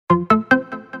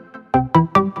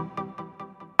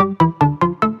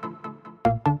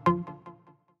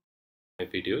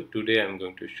today I'm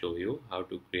going to show you how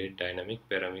to create dynamic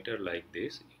parameter like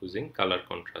this using color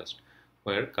contrast,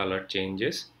 where color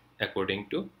changes according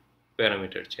to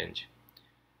parameter change.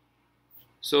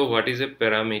 So what is a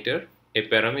parameter? A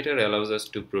parameter allows us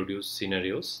to produce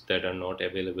scenarios that are not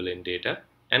available in data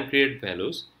and create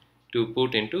values to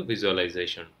put into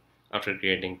visualization. After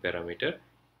creating parameter,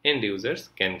 end users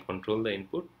can control the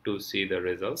input to see the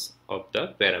results of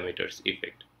the parameter's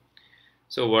effect.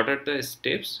 So what are the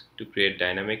steps to create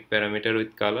dynamic parameter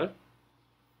with color?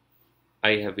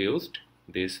 I have used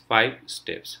these 5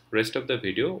 steps. Rest of the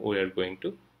video we are going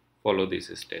to follow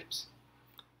these steps.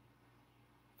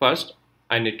 First,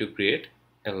 I need to create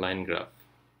a line graph.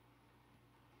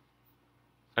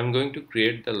 I'm going to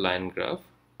create the line graph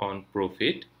on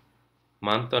profit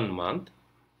month on month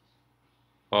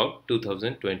of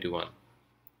 2021.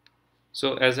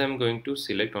 So as I'm going to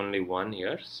select only one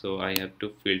year, so I have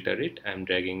to filter it. I'm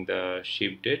dragging the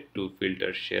ship date to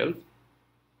filter shelf.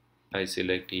 I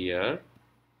select year,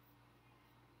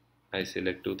 I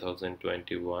select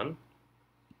 2021,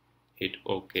 hit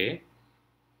OK.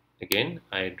 Again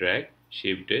I drag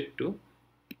ship date to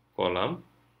column.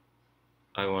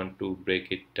 I want to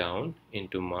break it down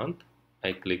into month.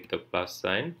 I click the plus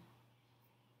sign.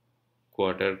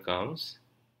 Quarter comes.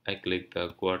 I click the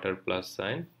quarter plus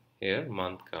sign. Here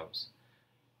month comes.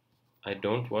 I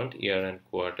don't want year and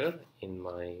quarter in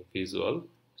my visual,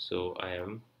 so I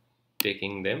am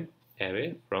taking them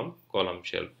away from column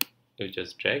shelf. You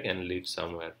just drag and leave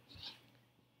somewhere.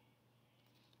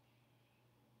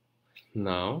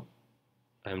 Now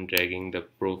I'm dragging the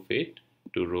profit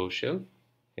to row shelf.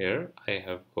 Here I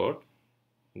have got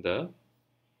the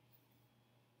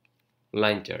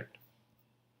line chart.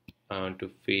 I want to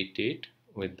fit it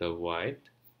with the white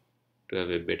to have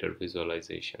a better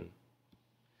visualization.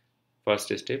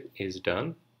 First step is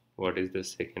done. What is the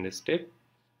second step?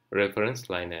 Reference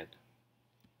line add.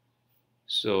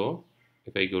 So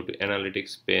if I go to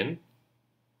analytics pane,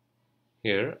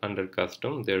 here under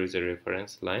custom there is a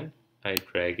reference line. I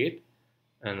drag it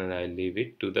and I leave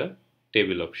it to the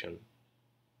table option.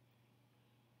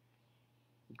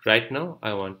 Right now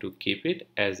I want to keep it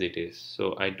as it is,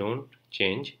 so I don't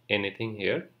change anything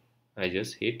here. I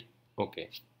just hit OK.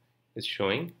 It's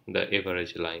showing the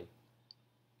average line.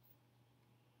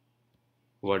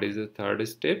 What is the third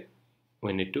step?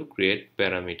 We need to create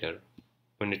parameter.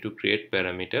 We need to create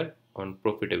parameter on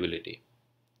profitability.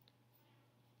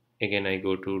 Again I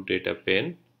go to data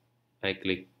pane. I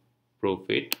click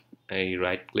profit. I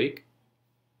right click.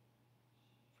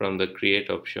 From the create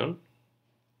option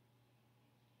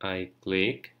I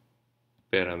click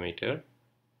parameter.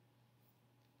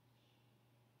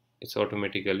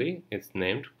 It's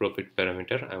named profit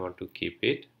parameter. I want to keep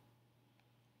it.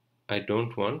 I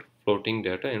don't want floating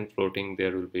data. In floating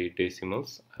there will be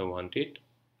decimals. I want it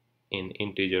in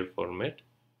integer format.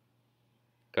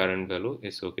 Current value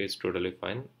is okay, it's totally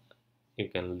fine. You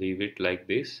can leave it like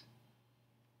this.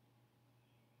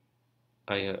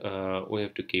 We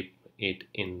have to keep it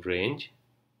in range.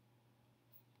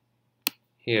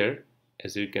 Here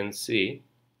as you can see,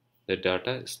 the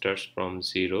data starts from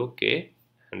 0k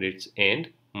and its end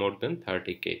more than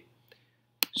 30k.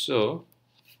 So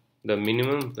the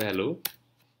minimum value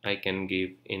I can give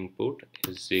input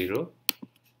is 0,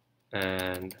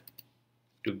 and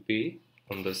to be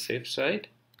on the safe side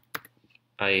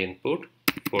I input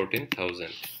 14,000.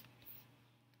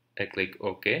 I click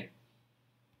OK.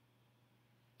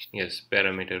 Yes,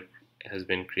 parameter has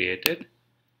been created.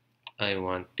 I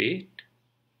want it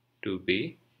to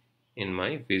be in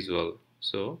my visual,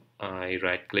 so I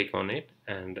right click on it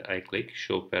and I click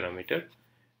show parameter.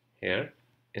 Here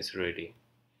it's ready.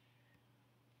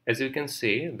 As you can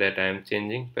see that I am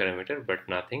changing parameter, but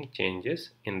nothing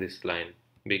changes in this line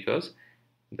because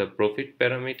the profit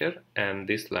parameter and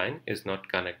this line is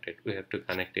not connected. We have to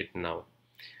connect it now.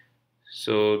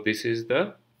 So this is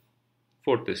the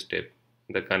fourth step,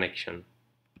 the connection.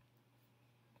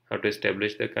 How to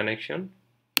establish the connection?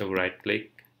 You right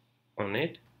click on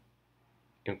it,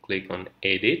 you click on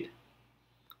edit,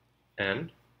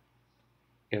 and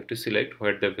you have to select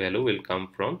where the value will come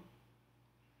from.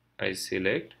 I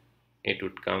select it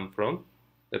would come from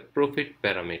the profit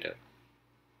parameter,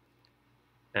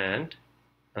 and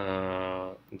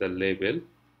the label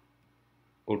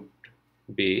would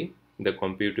be the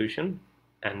computation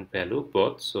and value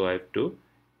both, so I have to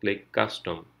click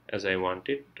custom as I want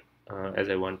it, as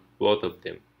I want both of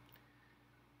them.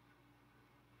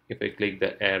 If I click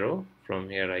the arrow, from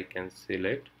here I can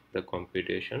select the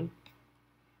computation,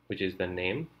 which is the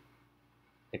name.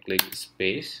 I click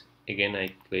space, again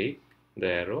I click the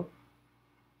arrow.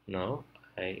 Now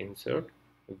I insert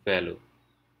value.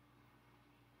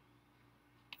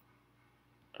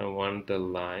 I want the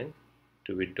line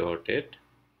to be dotted.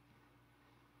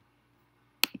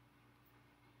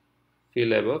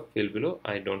 Fill above, fill below.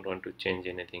 I don't want to change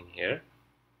anything here.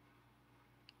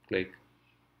 Click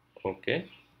OK.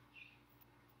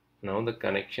 Now the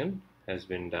connection has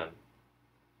been done.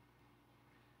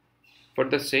 For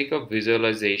the sake of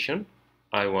visualization,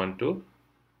 I want to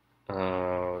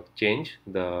change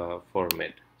the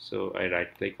format. So I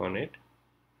right click on it,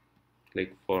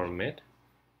 click format.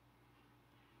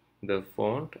 The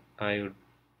font, I would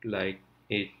like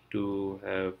it to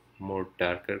have more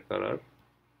darker color,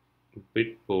 a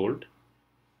bit bold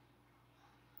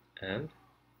and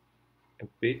a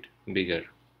bit bigger.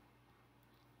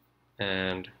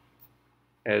 And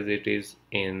as it is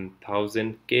in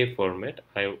 1000K format,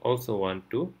 I also want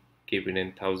to keep it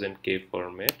in 1000K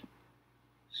format.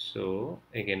 So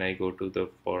again I go to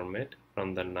the format,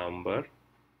 from the number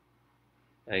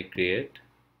I create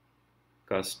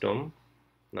custom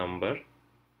number.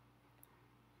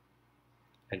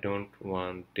 I don't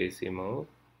want decimal.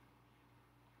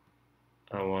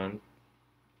 I want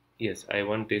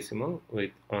decimal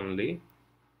with only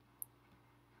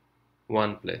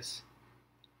one place,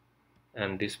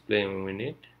 and display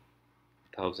minute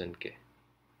 1000K.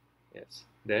 Yes,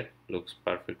 that looks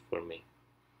perfect for me.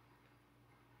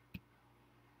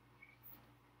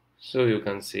 So you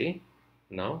can see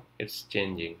now it's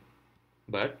changing,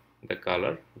 but the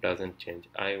color doesn't change.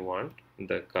 I want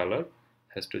the color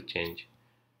has to change.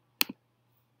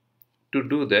 To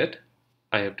do that,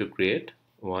 I have to create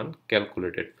one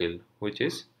calculated field, which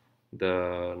is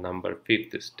the number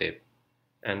 5th step,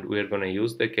 and we are going to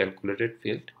use the calculated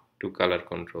field to color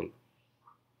control.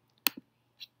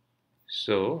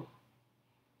 So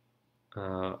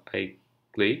I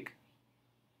click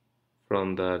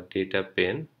from the data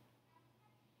pane.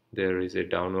 There is a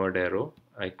downward arrow.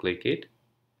 I click it.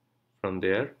 From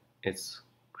there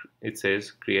it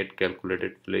says create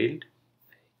calculated field.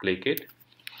 Click it.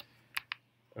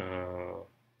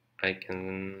 I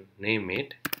can name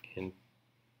it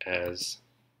as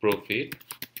profit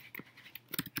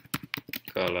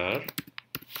color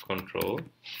control.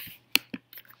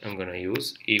 I'm gonna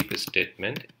use if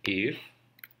statement. If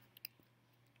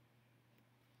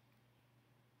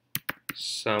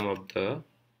sum of the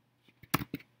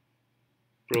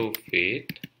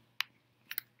profit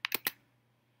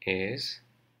is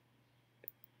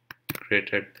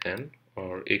greater than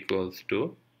or equals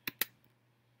to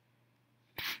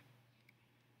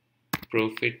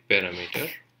profit parameter.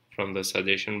 From the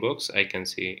suggestion box I can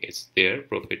see it's there,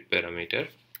 profit parameter.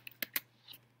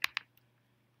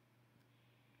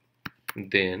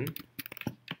 Then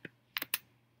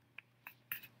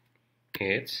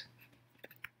it's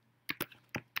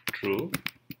true,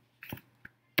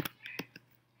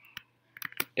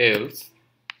 else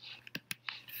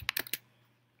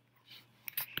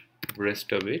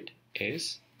rest of it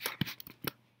is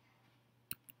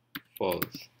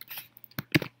false.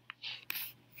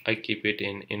 I keep it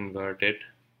in inverted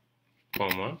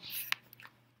comma,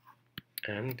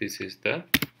 and this is the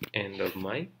end of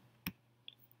my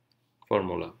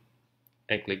formula.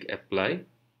 I click apply.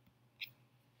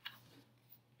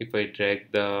 If I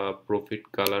drag the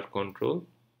profit color control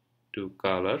to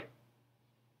color,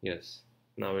 yes,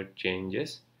 now it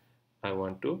changes. I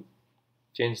want to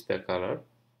change the color.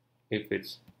 If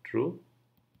it's true,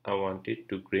 I want it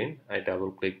to green. I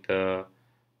double click the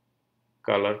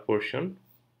color portion.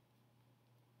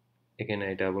 Again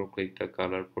I double click the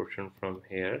color portion from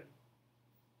here.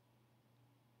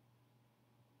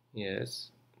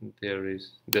 Yes,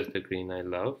 that's the green I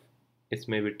love. It's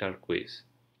maybe turquoise.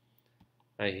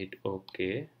 I hit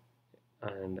OK,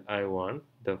 and I want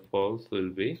the false will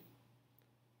be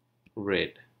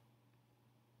red.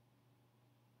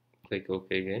 Click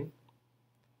OK again.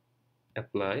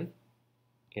 Apply.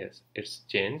 Yes, it's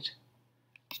changed,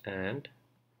 and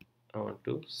I want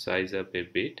to size up a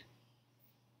bit.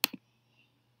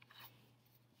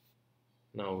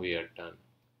 Now we are done.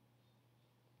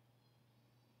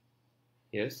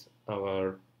 Yes,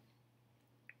 our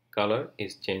color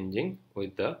is changing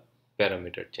with the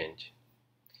parameter change.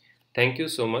 Thank you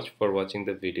so much for watching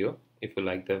the video. If you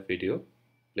like the video,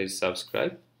 please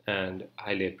subscribe, and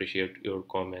highly appreciate your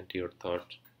comment, your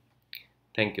thoughts.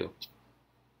 Thank you.